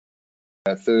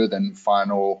third and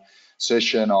final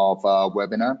session of our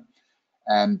webinar.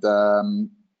 And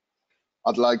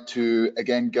I'd like to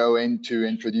again go into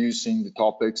introducing the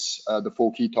topics, the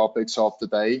 4 key topics of the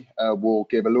day. We'll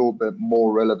give a little bit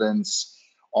more relevance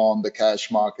on the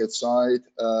cash market side.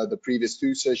 The previous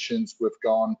 2 sessions we've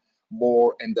gone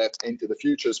more in depth into the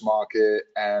futures market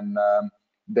and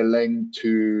the link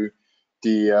to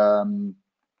the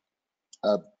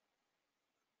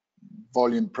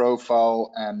volume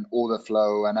profile and order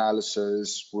flow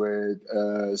analysis with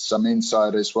some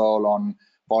insight as well on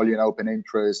volume open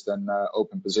interest and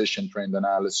open position trend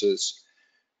analysis.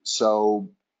 So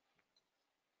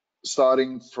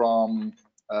starting from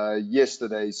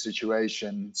yesterday's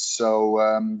situation, so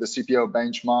the CPO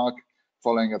benchmark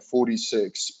following a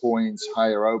 46 points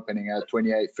higher opening at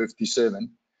 28.57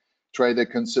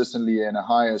 traded consistently in a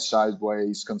higher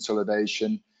sideways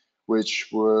consolidation, which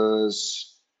was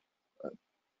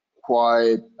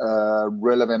quite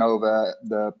relevant over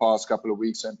the past couple of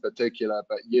weeks in particular,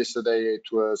 but yesterday it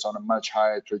was on a much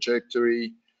higher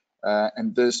trajectory,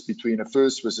 and this between a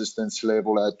first resistance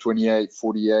level at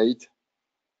 28.48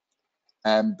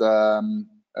 and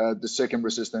the second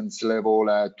resistance level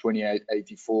at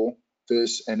 28.84.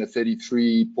 This in a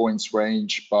 33 points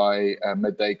range by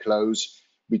midday close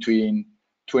between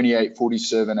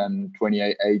 28.47 and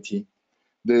 28.80.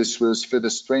 This was further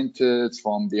strengthened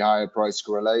from the higher price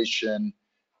correlation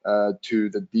to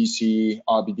the DCE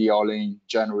RBD all-in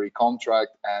January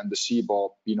contract and the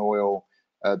CBOT and Oil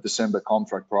December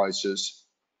contract prices.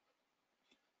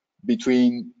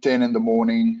 Between 10 in the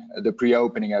morning, the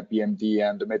pre-opening at BMD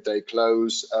and the midday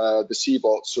close, the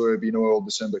CBOT soybean oil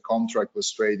December contract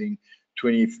was trading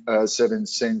 27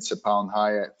 cents a pound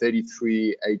higher at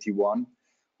 33.81,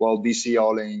 while DCE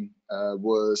all-in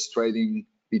was trading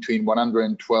between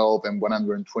 112 and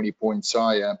 120 points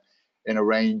higher in a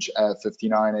range at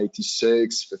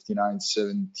 59.86,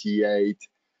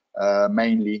 59.78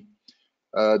 mainly.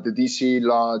 The DCE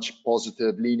large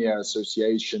positive linear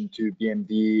association to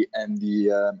BMD and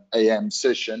the AM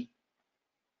session.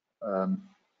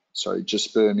 Sorry, just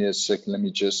spare me a second. Let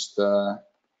me just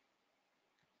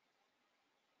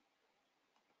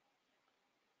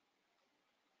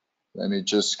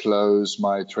close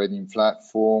my trading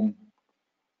platform.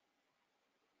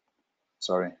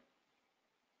 Sorry.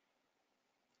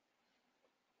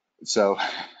 So,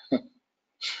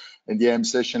 and the AM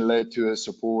session led to a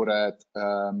support at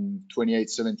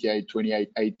 28.78,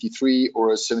 28.83,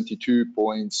 or a 72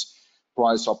 points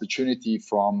price opportunity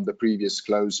from the previous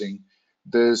closing.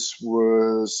 This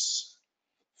was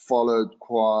followed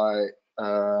quite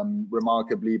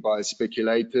remarkably by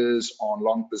speculators on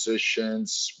long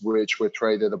positions, which were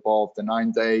traded above the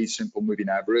 9-day simple moving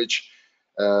average.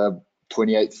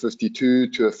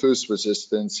 28.52 to a first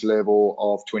resistance level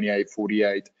of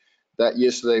 28.48. That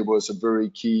yesterday was a very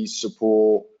key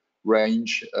support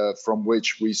range from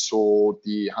which we saw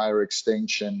the higher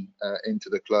extension into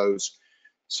the close.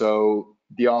 So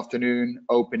the afternoon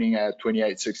opening at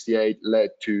 28.68 led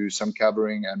to some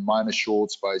covering and minor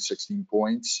shorts by 16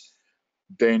 points,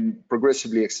 then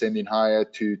progressively extending higher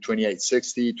to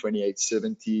 28.60,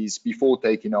 28.70s before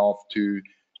taking off to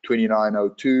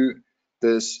 29.02.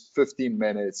 This 15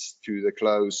 minutes to the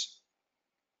close.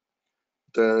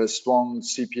 The strong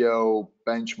CPO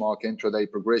benchmark intraday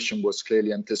progression was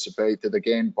clearly anticipated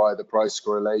again by the price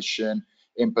correlation,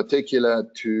 in particular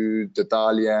to the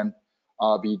Dalian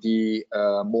RBD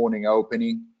morning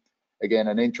opening. Again,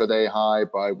 an intraday high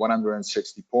by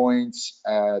 160 points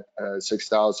at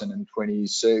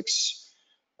 6,026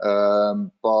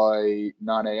 by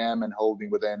 9 a.m. and holding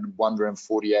within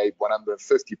 148,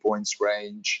 150 points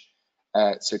range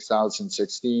at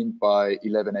 6,016 by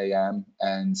 11 a.m.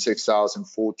 and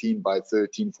 6,014 by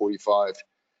 13:45.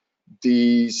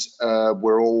 These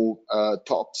were all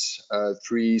tops,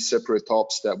 3 separate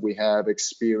tops that we have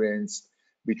experienced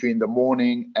between the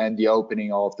morning and the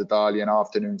opening of the Dalian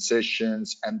afternoon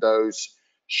sessions, and those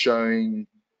showing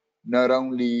not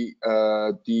only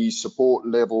the support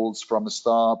levels from the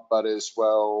start, but as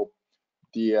well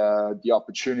the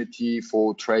opportunity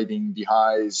for trading the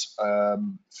highs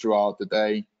throughout the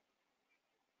day.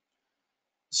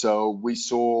 So we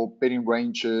saw bidding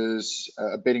ranges,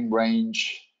 a bidding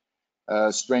range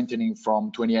strengthening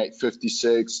from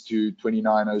 28.56 to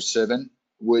 29.07,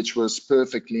 which was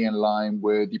perfectly in line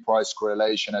with the price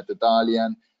correlation at the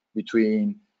Dalian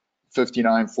between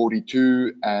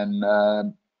 59.42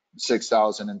 and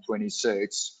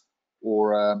 6,026.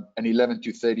 Or an 11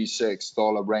 to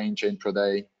 $36 range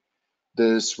intraday.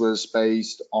 This was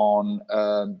based on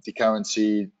the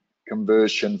currency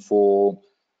conversion for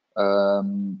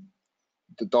the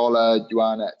the dollar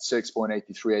yuan at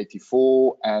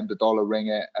 6.8384 and the dollar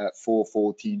ringgit at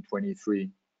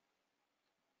 4.1423.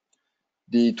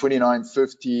 The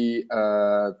 2950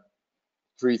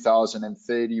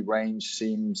 3030 range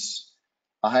seems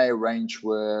a higher range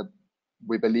where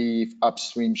we believe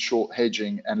upstream short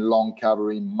hedging and long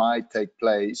covering might take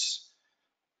place.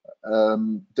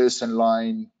 This in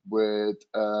line with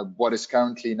what is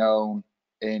currently known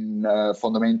in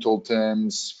fundamental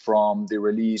terms from the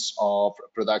release of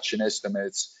production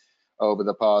estimates over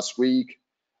the past week,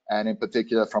 and in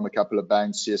particular from a couple of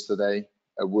banks yesterday,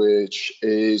 which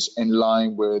is in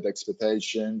line with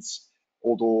expectations,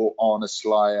 although on a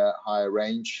slightly higher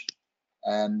range.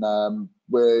 And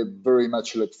we very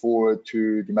much look forward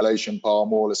to the Malaysian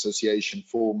Palm Oil Association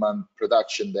 4-month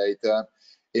production data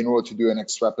in order to do an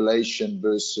extrapolation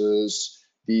versus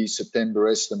the September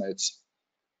estimates.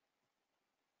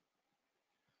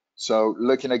 So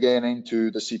looking again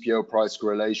into the CPO price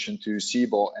correlation to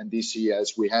CBOT and DCE,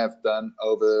 as we have done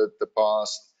over the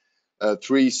past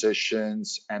 3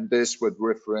 sessions, and this with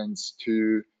reference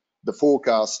to the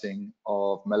forecasting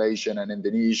of Malaysian and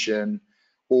Indonesian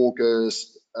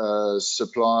August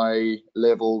supply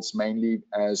levels, mainly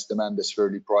as demand is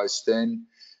fairly priced in.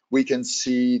 We can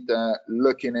see that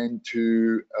looking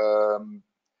into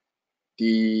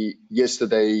the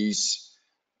yesterday's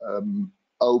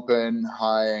open,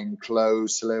 high and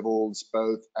close levels,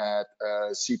 both at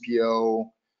CPO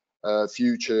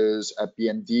futures at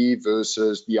BMD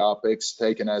versus the APEX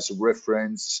taken as a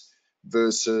reference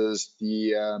versus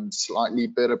the slightly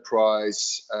better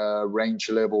price range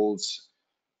levels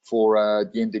for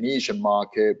the Indonesian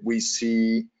market. We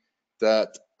see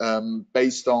that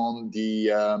based on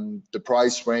the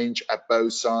price range at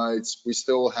both sides, we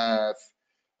still have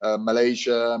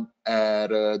Malaysia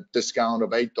at a discount of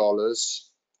 $8,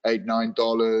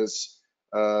 $9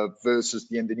 versus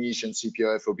the Indonesian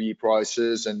CPO FOB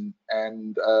prices, and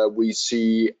we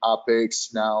see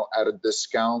APEX now at a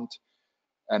discount,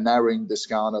 a narrowing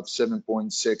discount of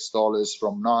 $7.6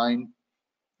 from $9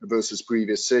 versus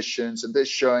previous sessions, and this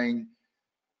showing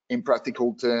in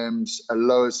practical terms a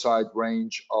lower side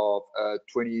range of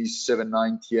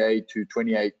 27.98 to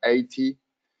 28.80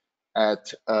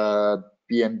 at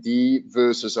BMD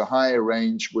versus a higher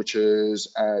range which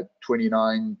is at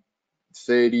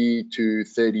 29.30 to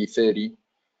 30.30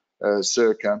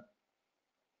 circa.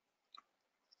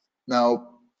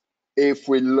 Now, if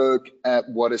we look at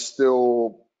what is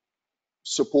still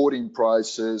supporting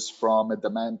prices from a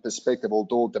demand perspective,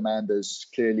 although demand is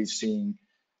clearly seen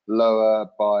lower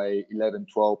by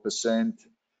 11-12%,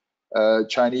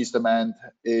 Chinese demand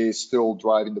is still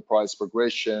driving the price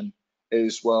progression,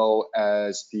 as well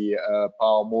as the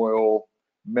palm oil,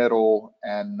 metal,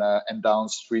 and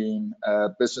downstream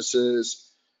businesses.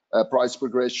 Price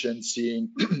progression seeing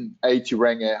 80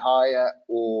 ringgit higher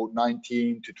or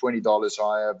 $19 to $20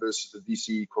 higher versus the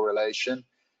DCE correlation.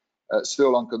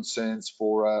 Still on concerns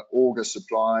for August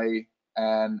supply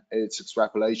and its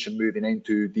extrapolation moving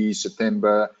into the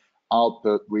September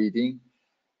output reading.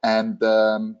 And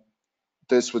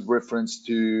this with reference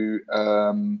to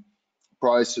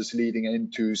prices leading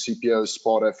into CPO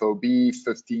spot FOB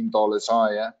 $15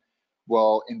 higher,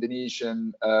 while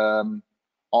Indonesian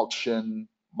auction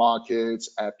markets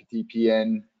at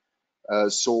PTPN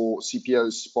saw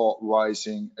CPO spot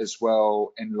rising as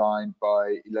well, in line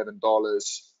by $11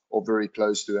 or very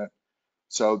close to it.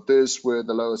 So this were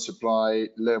the lower supply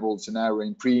levels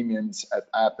narrowing premiums at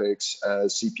APEX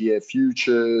CPF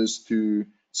futures to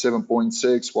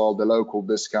 7.6, while the local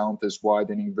discount is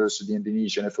widening versus the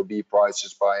Indonesian FOB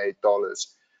prices by $8.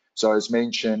 So as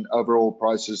mentioned, overall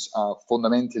prices are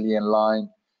fundamentally in line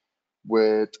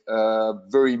with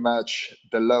very much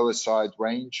the lower side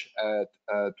range at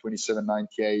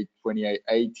 27.98,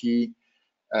 28.80,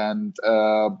 and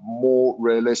more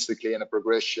realistically in a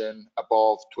progression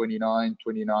above 29,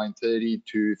 29.30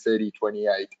 to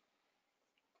 30.28.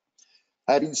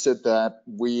 Having said that,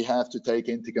 we have to take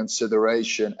into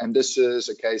consideration, and this is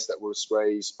a case that was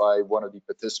raised by one of the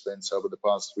participants over the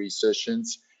past 3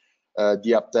 sessions,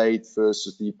 the update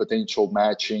versus the potential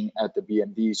matching at the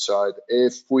BMD side.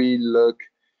 If we look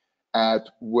at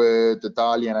where the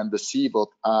Dalian and the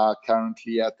CBOT are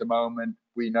currently at the moment,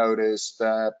 we notice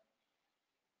that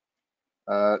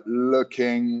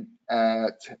looking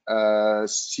at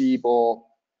CBOT,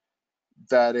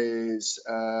 that is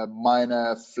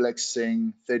minor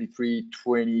flexing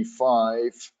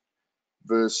 33.25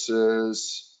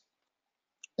 versus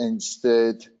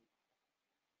instead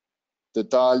the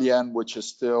Dalian, which is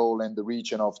still in the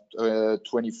region of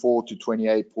 24 to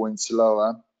 28 points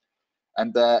lower,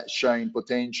 and that showing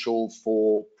potential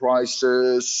for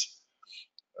prices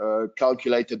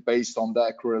calculated based on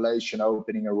that correlation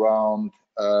opening around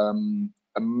a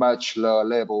much lower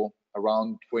level,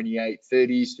 around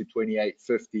 28.30s to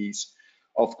 28.50s.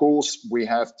 Of course, we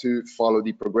have to follow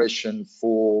the progression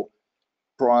for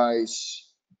price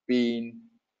being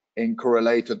in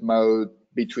correlated mode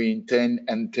between 10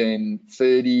 and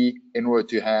 10.30 in order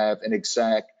to have an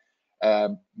exact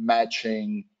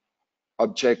matching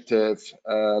objective,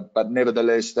 but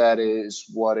nevertheless, that is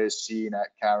what is seen at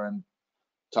current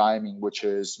timing, which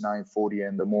is 9:40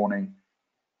 in the morning.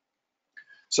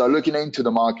 So looking into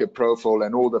the market profile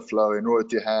and order flow in order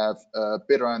to have a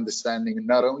better understanding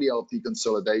not only of the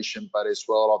consolidation but as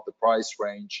well of the price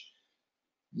range,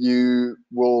 you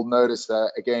will notice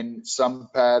that again some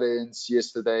patterns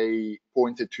yesterday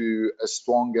pointed to a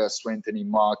stronger strengthening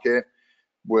market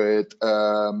with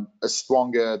a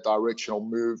stronger directional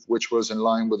move, which was in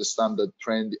line with the standard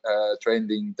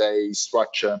trending day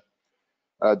structure.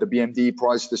 The BMD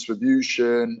price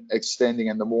distribution extending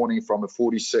in the morning from a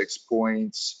 46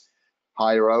 points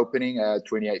higher opening at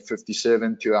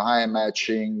 28.57 to a higher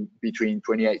matching between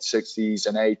 28.60s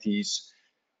and 80s.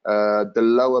 The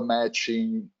lower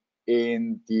matching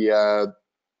in the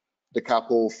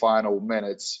couple final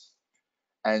minutes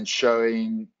and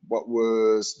showing what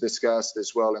was discussed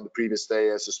as well in the previous day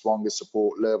as a stronger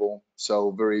support level.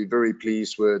 So very, very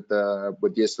pleased with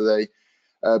yesterday.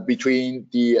 Between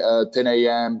the 10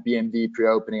 a.m. BMD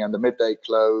pre-opening and the midday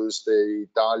close, the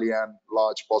Dalian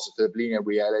large positive linear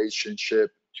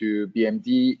relationship to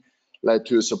BMD led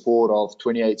to a support of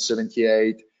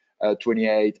 28.78,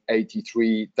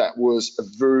 28.83. That was a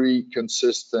very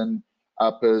consistent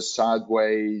upper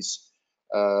sideways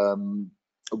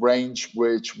range,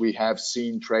 which we have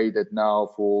seen traded now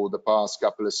for the past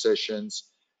couple of sessions,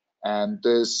 and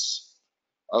this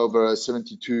over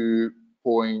 72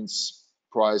 points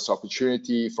price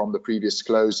opportunity from the previous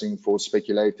closing for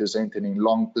speculators entering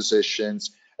long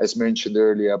positions, as mentioned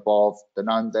earlier, above the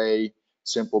 9-day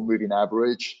simple moving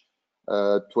average,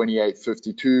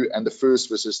 28.52, and the first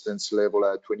resistance level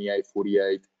at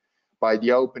 28.48. By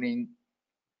the opening,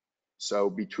 so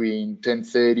between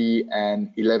 10:30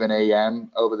 and 11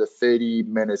 a.m. over the 30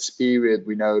 minutes period,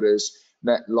 we noticed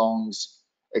net longs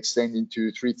extending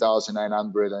to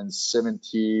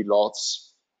 3,970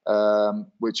 lots,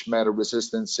 which met a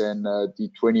resistance in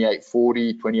the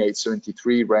 28.40,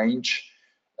 28.73 range,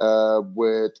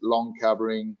 with long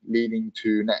covering leading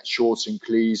to net shorts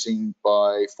increasing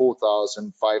by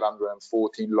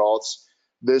 4,514 lots.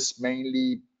 This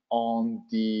mainly on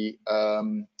the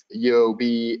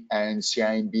UOB and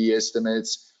CIMB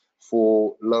estimates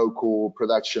for local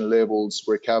production levels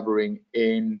recovering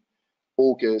in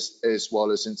August as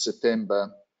well as in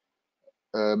September.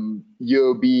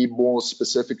 UOB more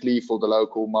specifically for the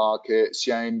local market,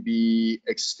 CIMB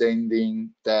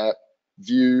extending that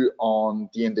view on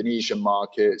the Indonesian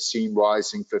market, seen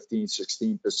rising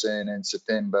 15-16% in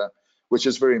September, which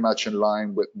is very much in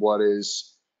line with what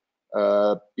is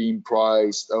being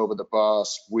priced over the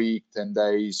past week, 10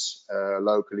 days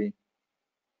locally.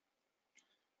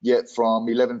 Yet from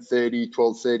 11:30,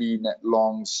 12:30, net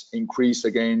longs increased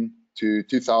again to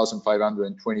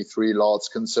 2,523 lots,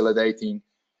 consolidating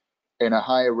in a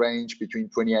higher range between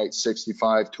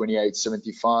 28.65,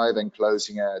 28.75 and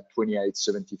closing at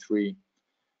 28.73.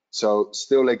 So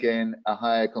still again a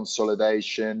higher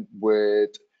consolidation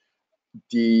with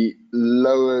the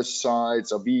lower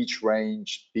sides of each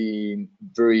range being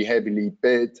very heavily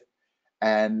bid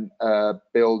and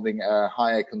building a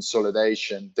higher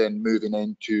consolidation, then moving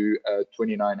into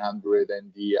 2,900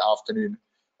 in the afternoon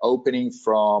opening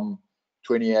from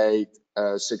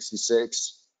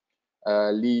 28.66,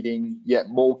 leading yet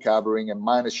more covering and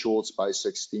minus shorts by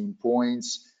 16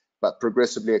 points, but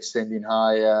progressively extending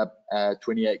higher at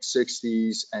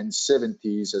 28.60s and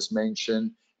 70s as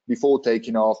mentioned, before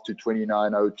taking off to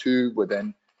 29.02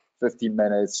 within 15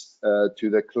 minutes to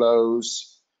the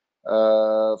close.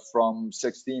 From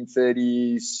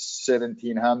 16:30,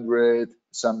 1,700,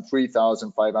 some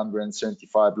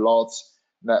 3,575 lots.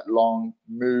 That long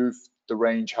moved the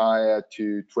range higher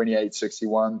to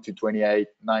 28.61 to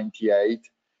 28.98.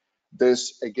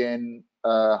 This again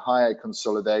higher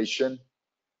consolidation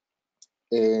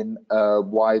in a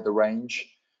wider range,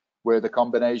 where the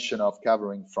combination of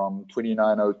covering from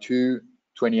 29.02,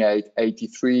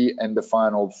 28.83 and the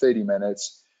final 30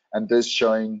 minutes, and this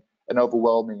showing an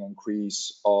overwhelming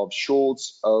increase of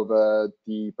shorts over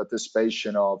the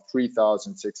participation of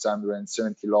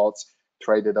 3,670 lots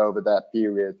traded over that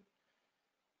period.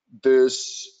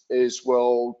 This as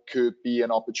well could be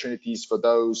an opportunities for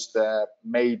those that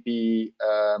may be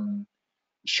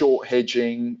short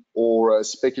hedging or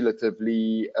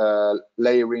speculatively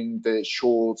layering the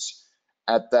shorts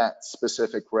at that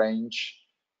specific range.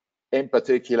 In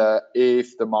particular,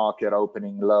 if the market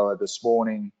opening lower this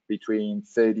morning between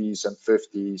 30s and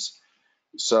 50s.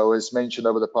 So as mentioned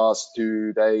over the past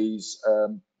 2 days,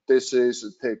 this is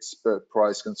a textbook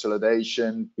price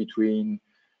consolidation between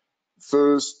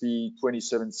first the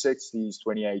 2760s,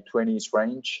 2820s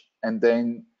range, and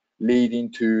then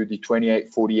leading to the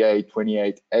 2848,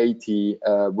 2880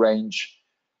 range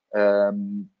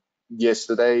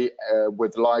yesterday,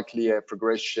 with likely a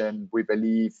progression we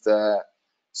believe that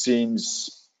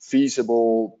seems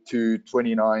feasible to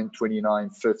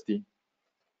 29.50.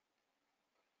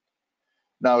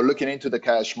 Now, looking into the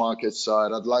cash market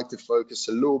side, I'd like to focus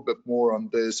a little bit more on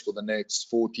this for the next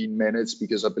 14 minutes,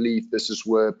 because I believe this is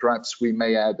where perhaps we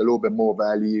may add a little bit more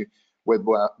value with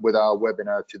our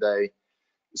webinar today.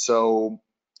 So,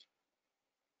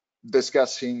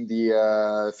 discussing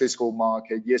the physical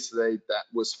market yesterday, that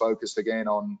was focused again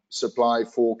on supply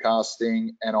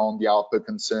forecasting and on the output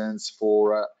concerns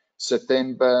for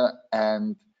September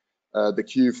and the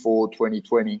Q4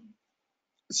 2020.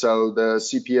 So the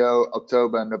CPO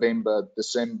October, November,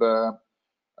 December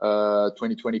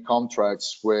 2020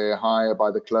 contracts were higher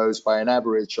by the close by an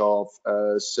average of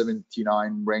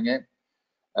 79 ringgit.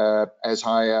 As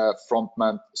higher front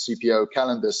month CPO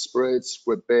calendar spreads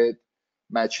were bid,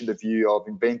 matching the view of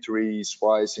inventories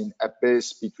rising at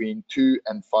best between 2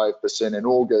 and 5% in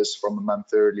August from a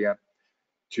month earlier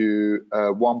to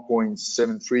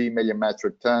 1.73 million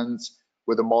metric tons,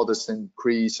 with a modest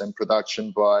increase in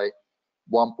production by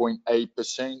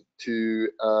 1.8% to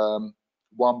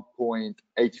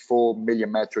 1.84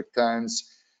 million metric tons,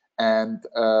 and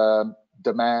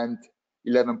demand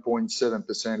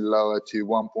 11.7% lower to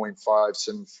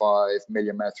 1.575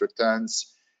 million metric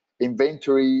tons.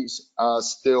 Inventories are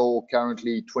still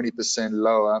currently 20%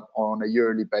 lower on a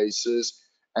yearly basis,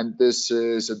 and this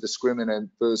is a discriminant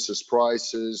versus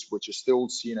prices, which are still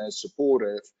seen as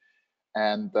supportive.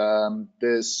 And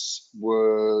this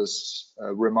was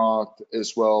remarked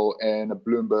as well in a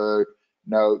Bloomberg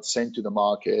note sent to the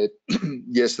market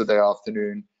yesterday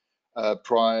afternoon,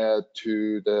 prior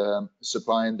to the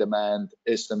supply and demand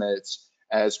estimates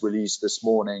as released this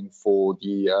morning for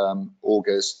the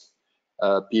August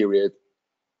period.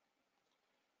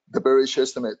 The bearish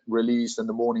estimate released in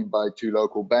the morning by 2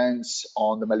 local banks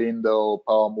on the Marcello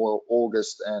Palm Oil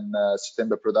August and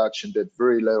September production did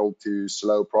very little to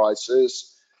slow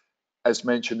prices. As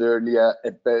mentioned earlier,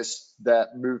 at best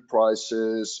that moved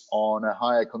prices on a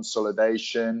higher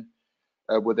consolidation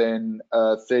within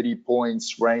 30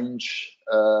 points range,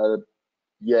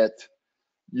 yet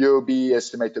UOB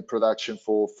estimated production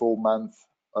for full month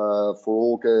for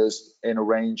August in a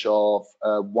range of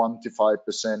 1 to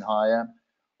 5% higher,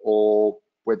 or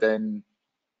within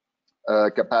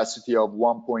a capacity of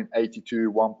 1.82,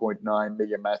 1.9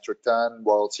 million metric ton,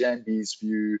 while CIMB's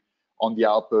view on the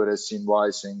output has seen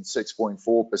rising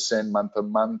 6.4% month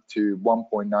on month to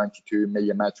 1.92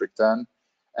 million metric ton,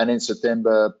 and in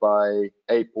September by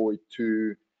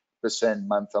 8.2%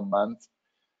 month on month.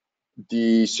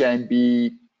 The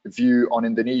CIMB view on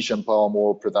Indonesian palm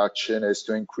oil production is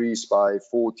to increase by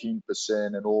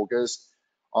 14% in August.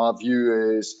 Our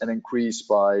view is an increase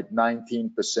by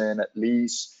 19% at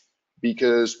least,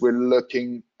 because we're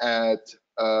looking at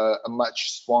a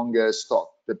much stronger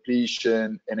stock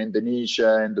depletion in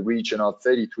Indonesia in the region of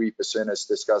 33%, as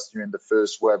discussed during the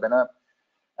first webinar,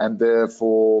 and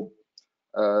therefore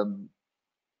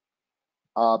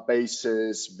our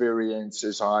basis variance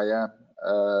is higher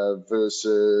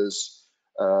versus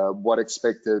what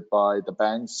expected by the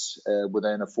banks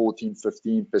within a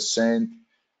 14-15%.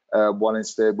 While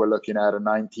instead we're looking at a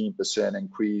 19%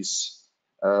 increase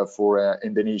for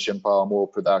Indonesian palm oil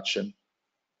production.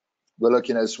 We're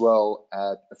looking as well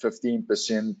at a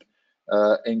 15%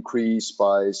 increase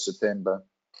by September,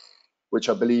 which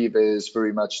I believe is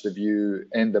very much the view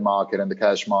in the market and the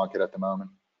cash market at the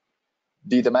moment.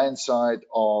 The demand side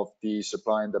of the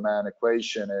supply and demand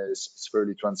equation is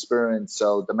fairly transparent.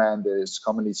 So demand is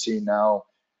commonly seen now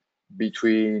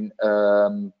between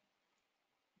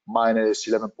minus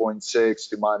 11.6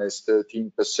 to minus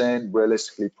 13%,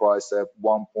 realistically priced at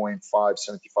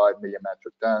 1.575 million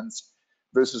metric tons,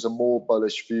 versus a more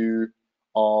bullish view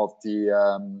of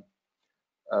the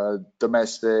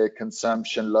domestic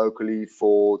consumption locally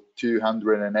for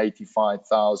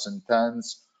 285,000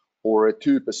 tons, or a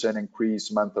 2%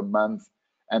 increase month on month,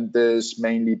 and this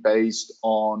mainly based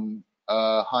on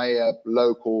higher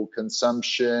local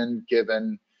consumption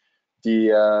given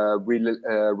the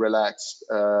relaxed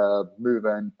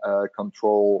movement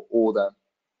control order.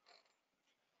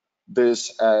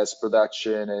 This as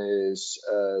production is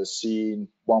seen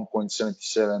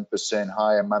 1.77%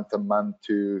 higher month on month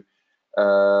to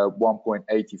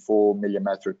 1.84 million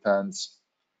metric tons.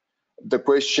 The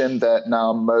question that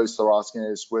now most are asking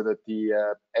is whether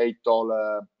the $8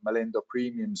 Malindo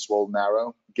premiums will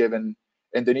narrow, given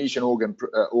Indonesian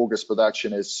August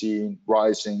production is seen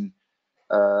rising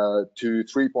to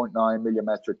 3.9 million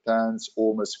metric tons,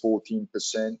 almost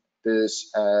 14%. This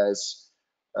as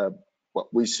what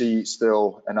we see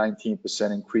still a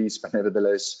 19% increase, but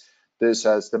nevertheless, this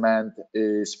as demand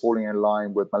is falling in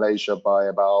line with Malaysia by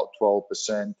about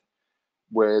 12%,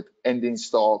 with ending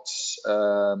stocks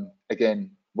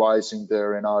again rising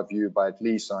there in our view by at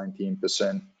least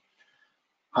 19%.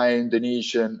 High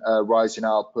Indonesian rising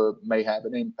output may have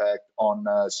an impact on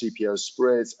CPO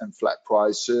spreads and flat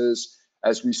prices.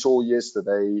 As we saw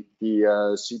yesterday,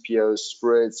 the CPO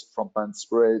spreads, front month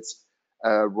spreads,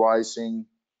 rising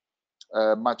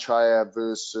much higher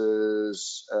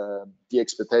versus the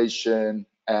expectation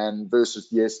and versus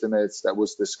the estimates that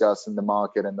was discussed in the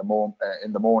market in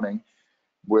the morning,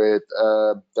 with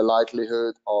the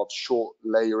likelihood of short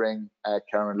layering at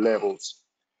current levels.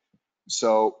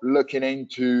 So looking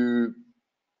into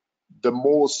the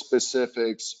more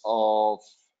specifics of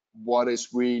what is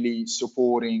really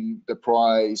supporting the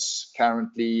price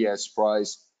currently, as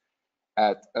priced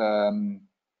at $706,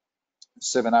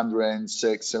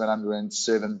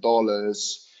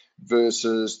 $707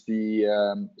 versus the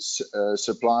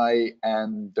supply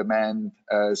and demand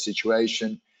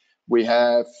situation. We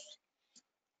have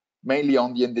mainly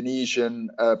on the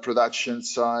Indonesian production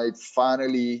side,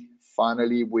 finally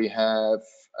we have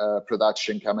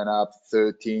production coming up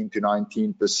 13 to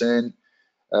 19%,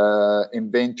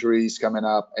 inventories coming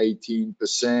up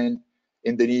 18%,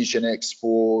 Indonesian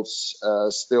exports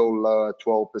still lower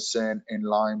 12% in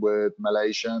line with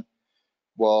Malaysia,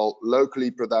 while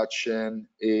locally production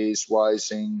is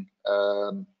rising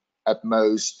at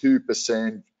most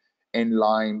 2% in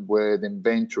line with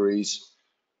inventories.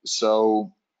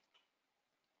 So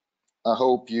I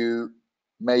hope you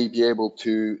may be able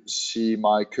to see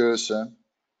my cursor.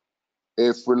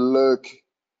 If we look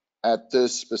at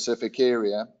this specific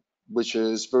area, which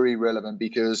is very relevant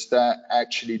because that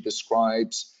actually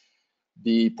describes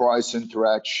the price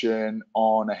interaction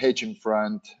on a hedging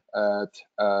front at,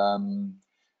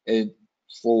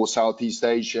 for Southeast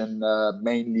Asian,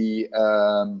 mainly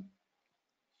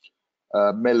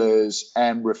millers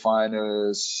and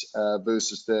refiners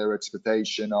versus their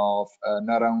expectation of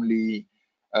not only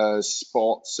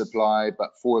spot supply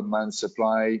but forward-month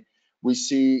supply. We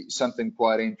see something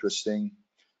quite interesting.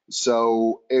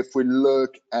 So if we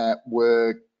look at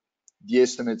where the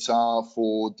estimates are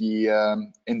for the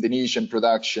Indonesian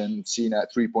production, seen at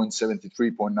 3.7 to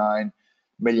 3.9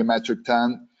 million metric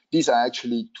ton, these are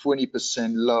actually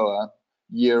 20% lower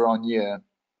year on year.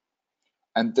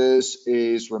 And this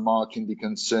is remarking the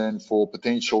concern for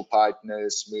potential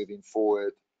tightness moving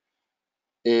forward.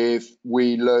 If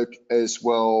we look as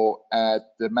well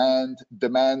at demand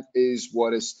is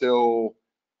what is still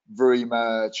very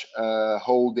much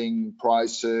holding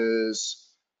prices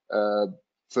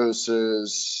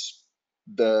versus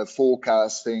the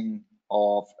forecasting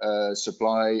of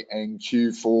supply in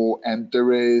Q4, and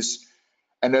there is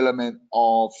an element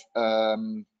of a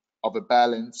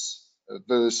balance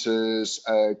versus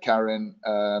current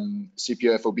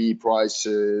CPO FOB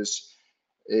prices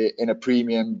in a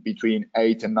premium between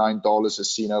 $8 and $9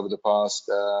 as seen over the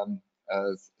past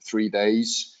 3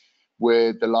 days,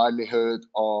 with the likelihood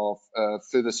of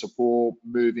further support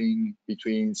moving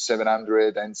between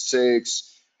 700 and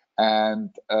 6, and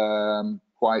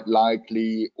quite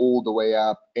likely all the way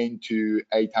up into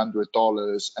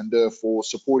 $800, and therefore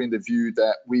supporting the view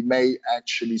that we may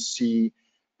actually see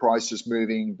prices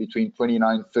moving between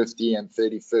 29.50 and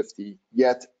 30.50.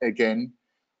 Yet again,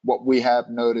 what we have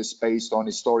noticed based on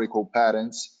historical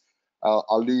patterns,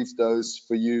 I'll leave those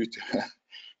for you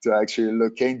to actually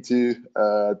look into.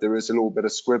 There is a little bit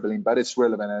of scribbling, but it's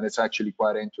relevant and it's actually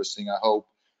quite interesting, I hope,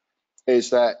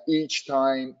 is that each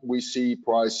time we see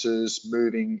prices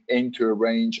moving into a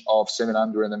range of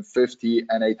 $750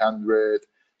 and $800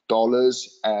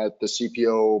 at the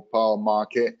CPO power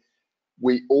market,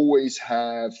 we always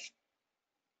have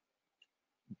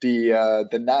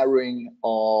the narrowing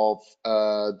of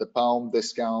the palm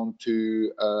discount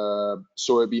to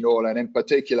soybean oil, and in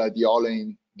particular the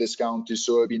all-in discount to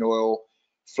soybean oil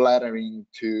flattening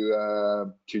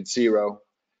to zero,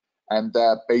 and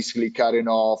that basically cutting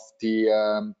off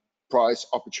the price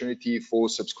opportunity for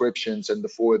subscriptions in the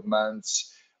forward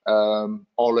months,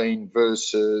 all-in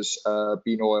versus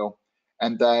bean oil.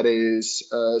 And that is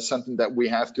something that we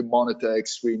have to monitor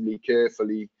extremely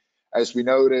carefully. As we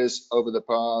noticed over the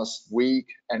past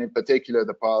week, and in particular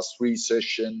the past 3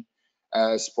 sessions,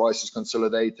 as prices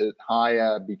consolidated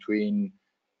higher between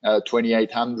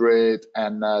 2800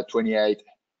 and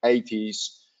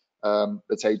 2880s,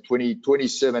 let's say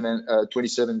 27 and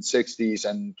 2760s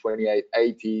and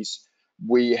 2880s,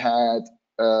 we had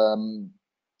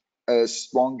a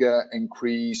stronger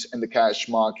increase in the cash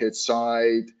market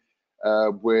side,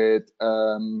 with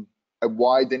a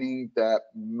widening that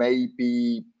may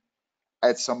be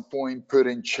at some point put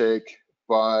in check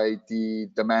by the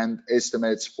demand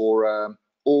estimates for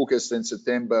August and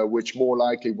September, which more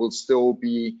likely will still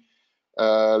be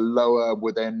lower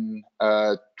within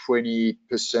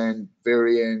 20%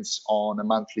 variance on a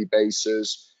monthly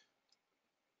basis.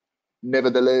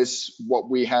 Nevertheless, what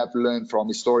we have learned from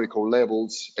historical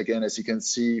levels, again, as you can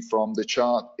see from the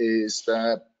chart, is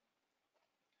that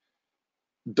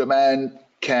demand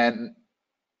can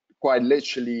quite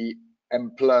literally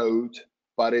implode,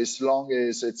 but as long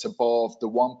as it's above the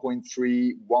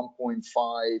 1.3,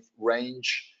 1.5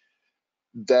 range,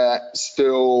 that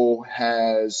still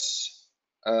has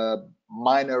a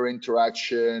minor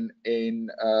interaction in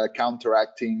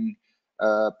counteracting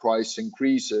price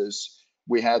increases.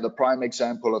 We had a prime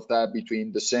example of that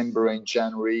between December and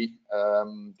January,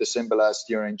 December last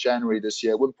year and January this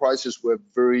year, when prices were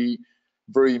very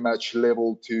much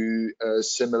level to a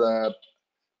similar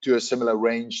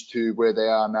range to where they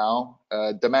are now.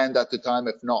 Demand at the time,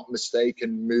 if not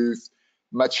mistaken, moved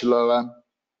much lower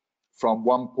from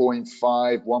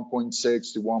 1.5,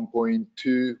 1.6 to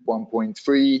 1.2,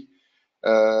 1.3,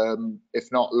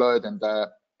 if not lower than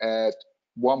that. At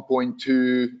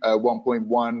 1.2,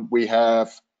 1.1, we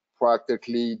have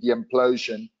practically the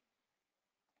implosion.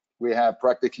 We have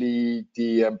practically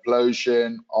the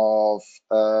implosion of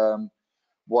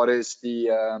what is the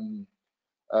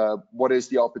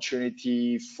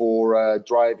opportunity for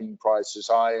driving prices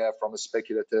higher from a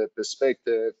speculative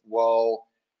perspective. Well,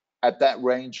 at that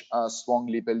range, I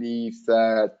strongly believe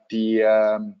that the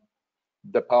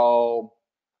Powell,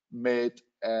 Mid,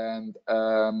 and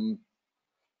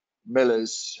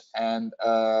millers and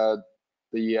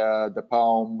the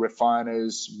palm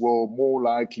refiners will more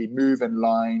likely move in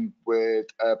line with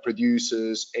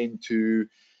producers into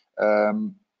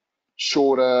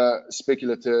shorter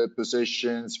speculative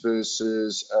positions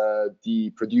versus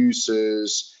the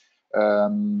producers'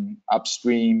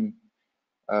 upstream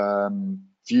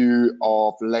view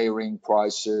of layering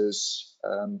prices,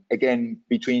 again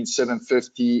between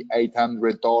 $750,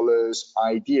 $800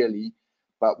 ideally,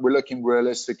 but we're looking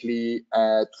realistically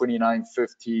at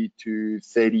 $29.50 to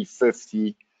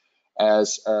 $30.50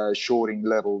 as shorting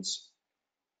levels.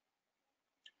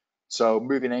 So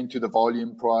moving into the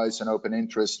volume price and open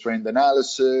interest trend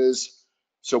analysis.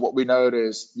 So what we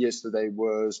noticed yesterday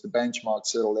was the benchmark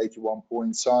settled 81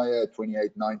 points higher,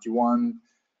 28.91,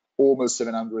 almost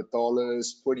 $700,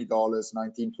 $20,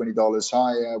 $19, $20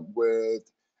 higher, with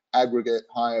aggregate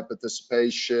higher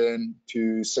participation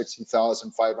to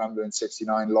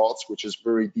 60,569 lots, which is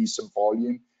very decent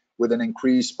volume, with an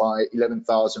increase by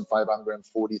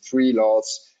 11,543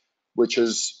 lots, which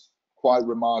is quite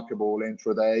remarkable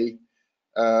intraday,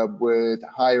 with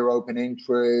higher open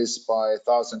interest by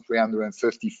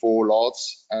 1,354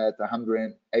 lots at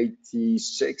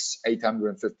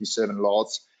 857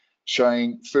 lots,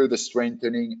 showing further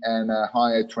strengthening and a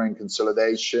higher trend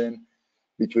consolidation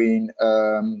between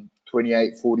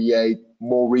 28.48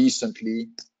 more recently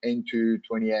into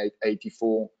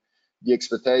 28.84. The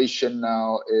expectation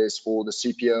now is for the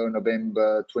CPO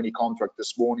November 20 contract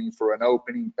this morning for an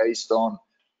opening based on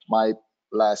my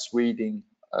last reading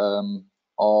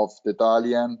of the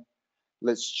Dalian.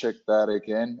 Let's check that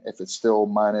again. If it's still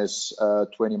minus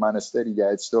 20, minus 30,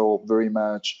 yeah, it's still very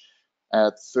much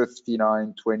at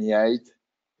 59.28.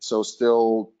 So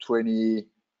still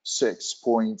 26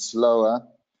 points lower,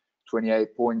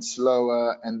 28 points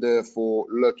lower, and therefore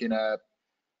looking at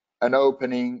an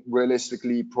opening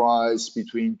realistically priced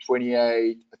between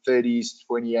 28.30s,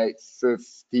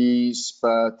 28.50s,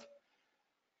 but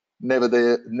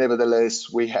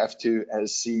nevertheless, we have to,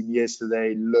 as seen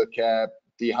yesterday, look at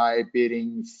the high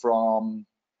bidding from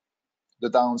the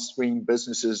downstream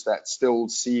businesses that still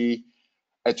see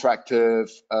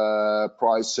attractive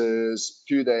prices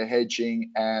to their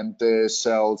hedging and their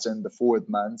sales in the forward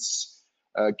months,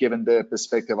 given the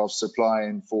perspective of supply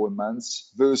in forward months,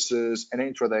 versus an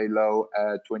intraday low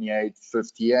at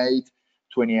 28.58,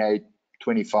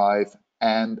 28.25,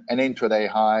 and an intraday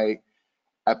high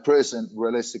at present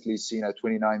realistically seen at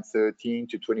 29.13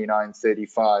 to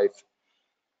 29.35.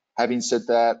 Having said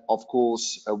that, of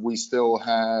course, we still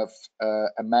have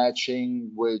a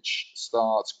matching which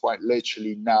starts quite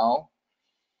literally now.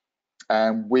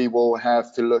 and we will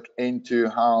have to look into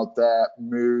how that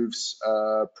moves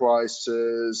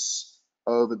prices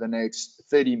over the next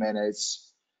 30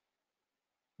 minutes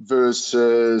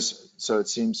versus, so it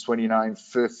seems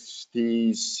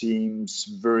 29.50 seems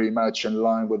very much in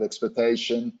line with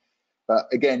expectation. But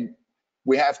again,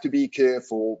 we have to be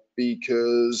careful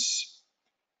because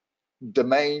the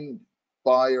main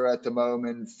buyer at the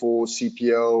moment for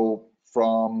CPO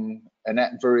from a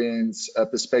net variance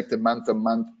perspective month on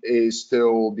month is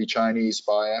still the Chinese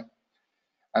buyer.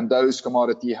 And those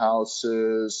commodity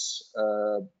houses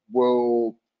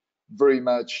will very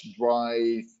much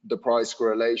drive the price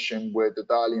correlation with the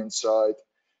Dalian side,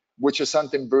 which is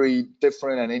something very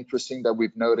different and interesting that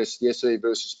we've noticed yesterday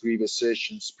versus previous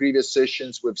sessions. Previous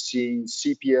sessions, we've seen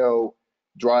CPO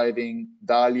driving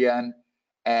Dalian,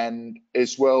 and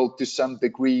as well to some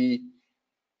degree,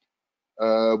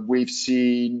 we've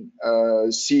seen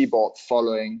CBOT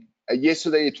following.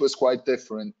 Yesterday, it was quite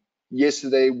different.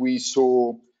 Yesterday, we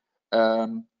saw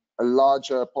a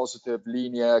larger positive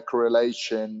linear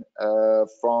correlation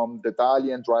from the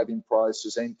Dalian driving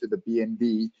prices into the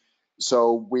BND.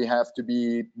 So we have to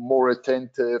be more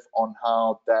attentive on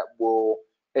how that will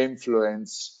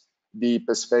influence the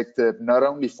perspective, not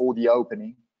only for the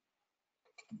opening,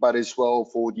 but as well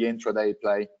for the intraday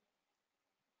play.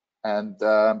 And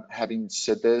having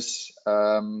said this,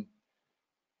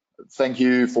 thank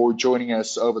you for joining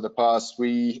us over the past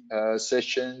three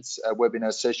sessions,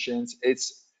 webinar sessions.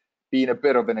 It's been a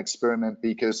bit of an experiment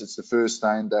because it's the first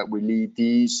time that we lead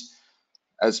these.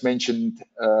 As mentioned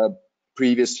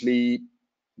previously,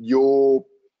 your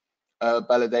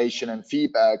validation and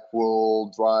feedback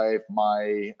will drive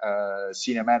my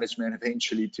senior management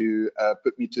eventually to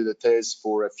put me to the test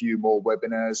for a few more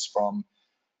webinars from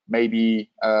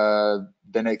maybe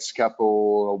the next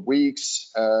couple of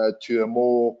weeks to a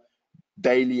more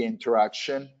daily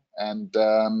interaction. And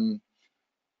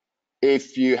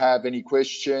if you have any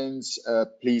questions,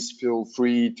 please feel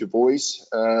free to voice.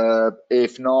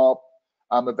 If not,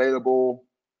 I'm available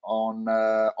on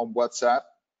WhatsApp.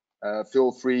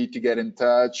 Feel free to get in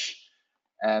touch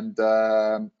and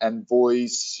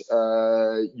voice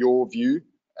your view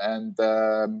and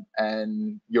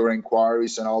your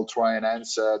inquiries, and I'll try and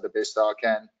answer the best I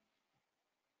can.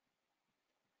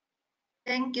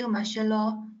 Thank you,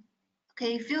 Marcello.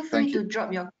 Okay, feel free to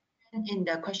drop your question in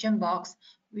the question box.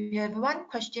 We have one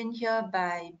question here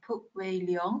by Puk Wei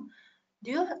Leong.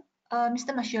 Do you,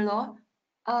 Mr. Marcello,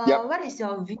 Yep. what is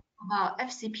your view about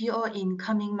FCPO in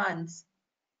coming months?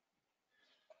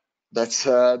 That's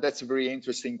a very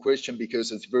interesting question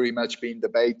because it's very much been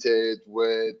debated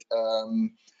with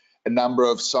a number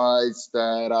of sites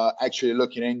that are actually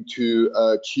looking into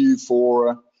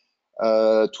Q4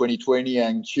 2020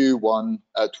 and Q1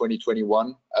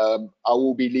 2021. I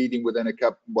will be leading within a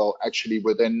couple, well, actually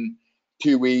within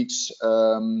 2 weeks,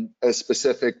 a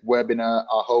specific webinar,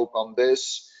 I hope, on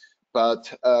this.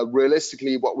 But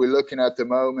realistically, what we're looking at the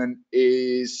moment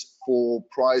is for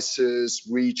prices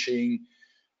reaching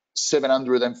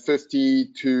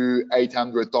 $750 to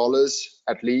 $800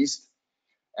 at least,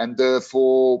 and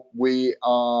therefore we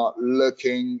are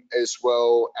looking as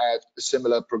well at a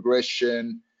similar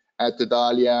progression at the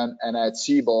Dalian and at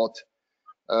CBOT.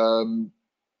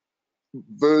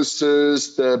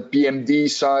 Versus the BMD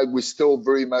side, we're still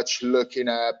very much looking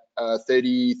at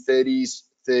 30/30s,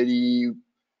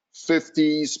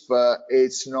 30/50s, but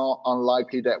it's not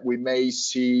unlikely that we may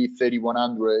see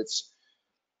 3100s.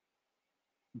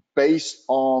 Based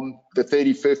on the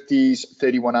 30/50s,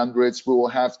 3100s, we will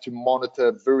have to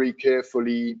monitor very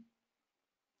carefully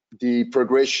the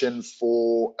progression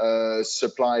for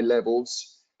supply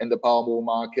levels in the palm oil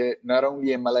market, not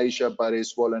only in Malaysia, but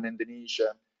as well in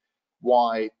Indonesia.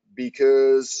 Why?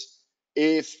 Because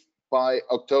if by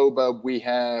October we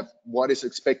have what is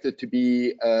expected to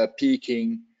be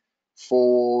peaking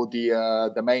for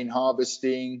the main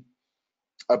harvesting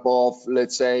above,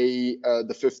 let's say,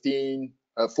 the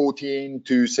 14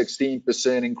 to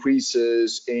 16%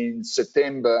 increases in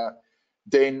September,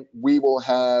 then we will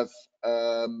have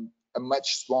a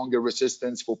much stronger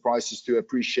resistance for prices to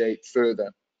appreciate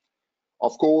further.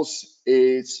 Of course,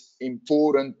 it's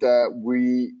important that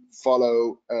we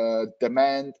follow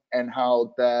demand and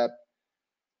how that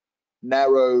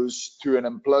narrows to an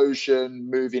implosion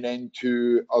moving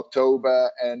into October,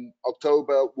 and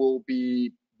October will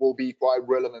be quite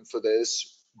relevant for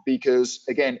this. Because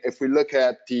again, if we look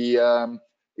at the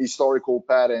historical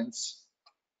patterns,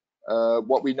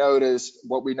 what we notice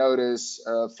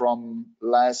from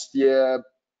last year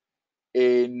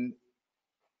in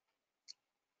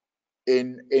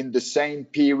in the same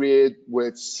period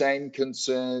with same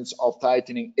concerns of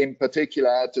tightening, in particular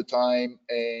at the time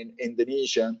in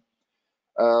Indonesia,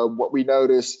 what we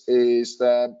notice is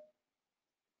that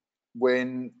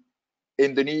when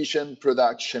Indonesian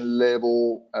production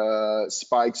level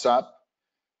spikes up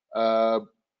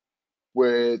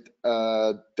with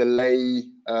delay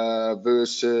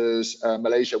versus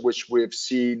Malaysia, which we've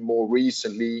seen more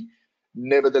recently.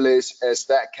 Nevertheless, as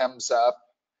that comes up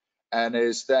and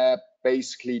as that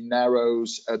basically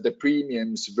narrows the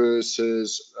premiums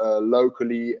versus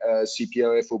locally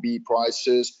CPO FOB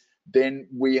prices, then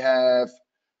we have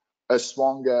a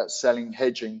stronger selling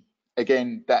hedging.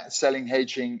 Again, that selling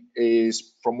hedging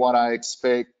is, from what I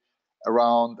expect,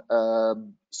 around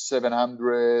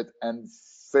 $750,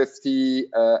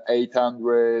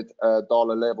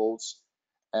 $800 levels,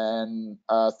 and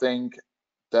I think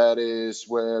that is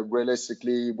where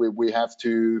realistically we have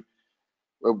to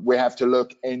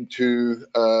look into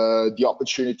the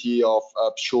opportunity of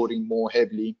shorting more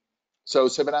heavily. So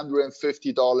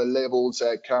 $750 levels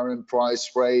at current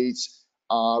price rates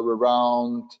are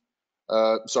around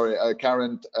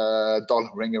current dollar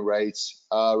ringer rates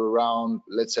are around,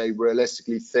 let's say,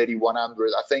 realistically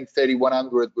 3,100. I think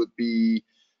 3,100 would be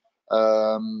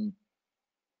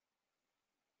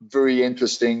very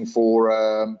interesting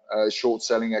for short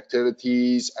selling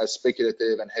activities as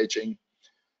speculative and hedging.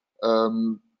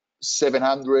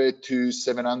 700 to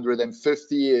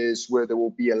 750 is where there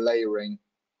will be a layering,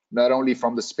 not only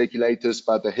from the speculators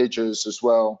but the hedgers as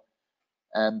well.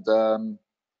 And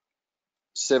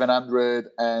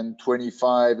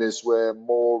 725 is where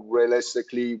more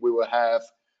realistically we will have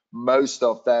most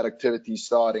of that activity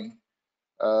starting.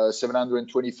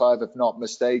 725, if not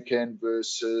mistaken,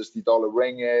 versus the dollar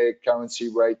ringgit currency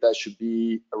rate, that should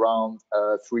be around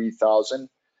 3,000.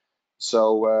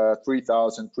 So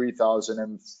 3,000,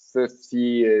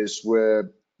 3,050 is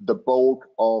where the bulk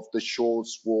of the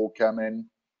shorts will come in.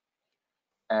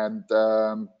 And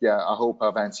yeah, I hope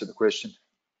I've answered the question.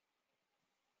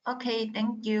 Okay,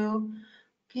 thank you.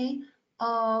 Okay,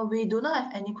 we do not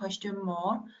have any question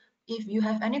more. If you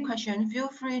have any question, feel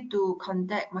free to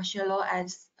contact Marcello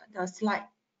as the slide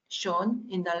shown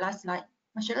in the last slide.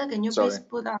 Marcello, can you please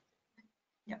put up?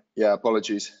 Yeah,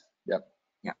 apologies. Yeah.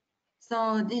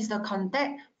 So this is the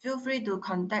contact. Feel free to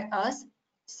contact us.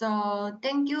 So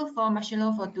thank you for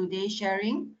Marcello for today's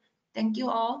sharing. Thank you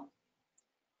all.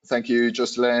 Thank you,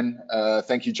 Jocelyn.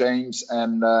 Thank you, James.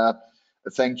 And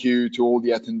thank you to all the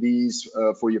attendees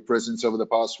for your presence over the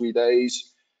past 3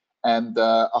 days. And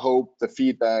I hope the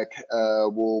feedback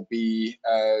will be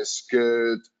as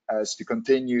good as to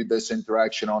continue this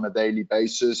interaction on a daily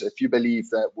basis. If you believe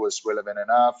that was relevant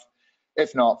enough,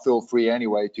 if not, feel free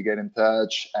anyway to get in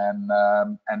touch and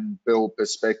build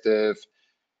perspective,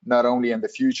 not only in the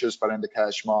futures, but in the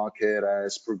cash market,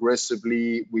 as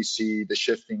progressively we see the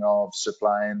shifting of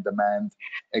supply and demand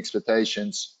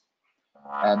expectations.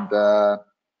 And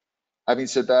having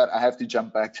said that, I have to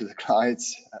jump back to the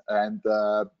clients, and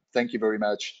thank you very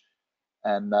much,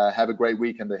 and have a great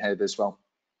weekend ahead as well.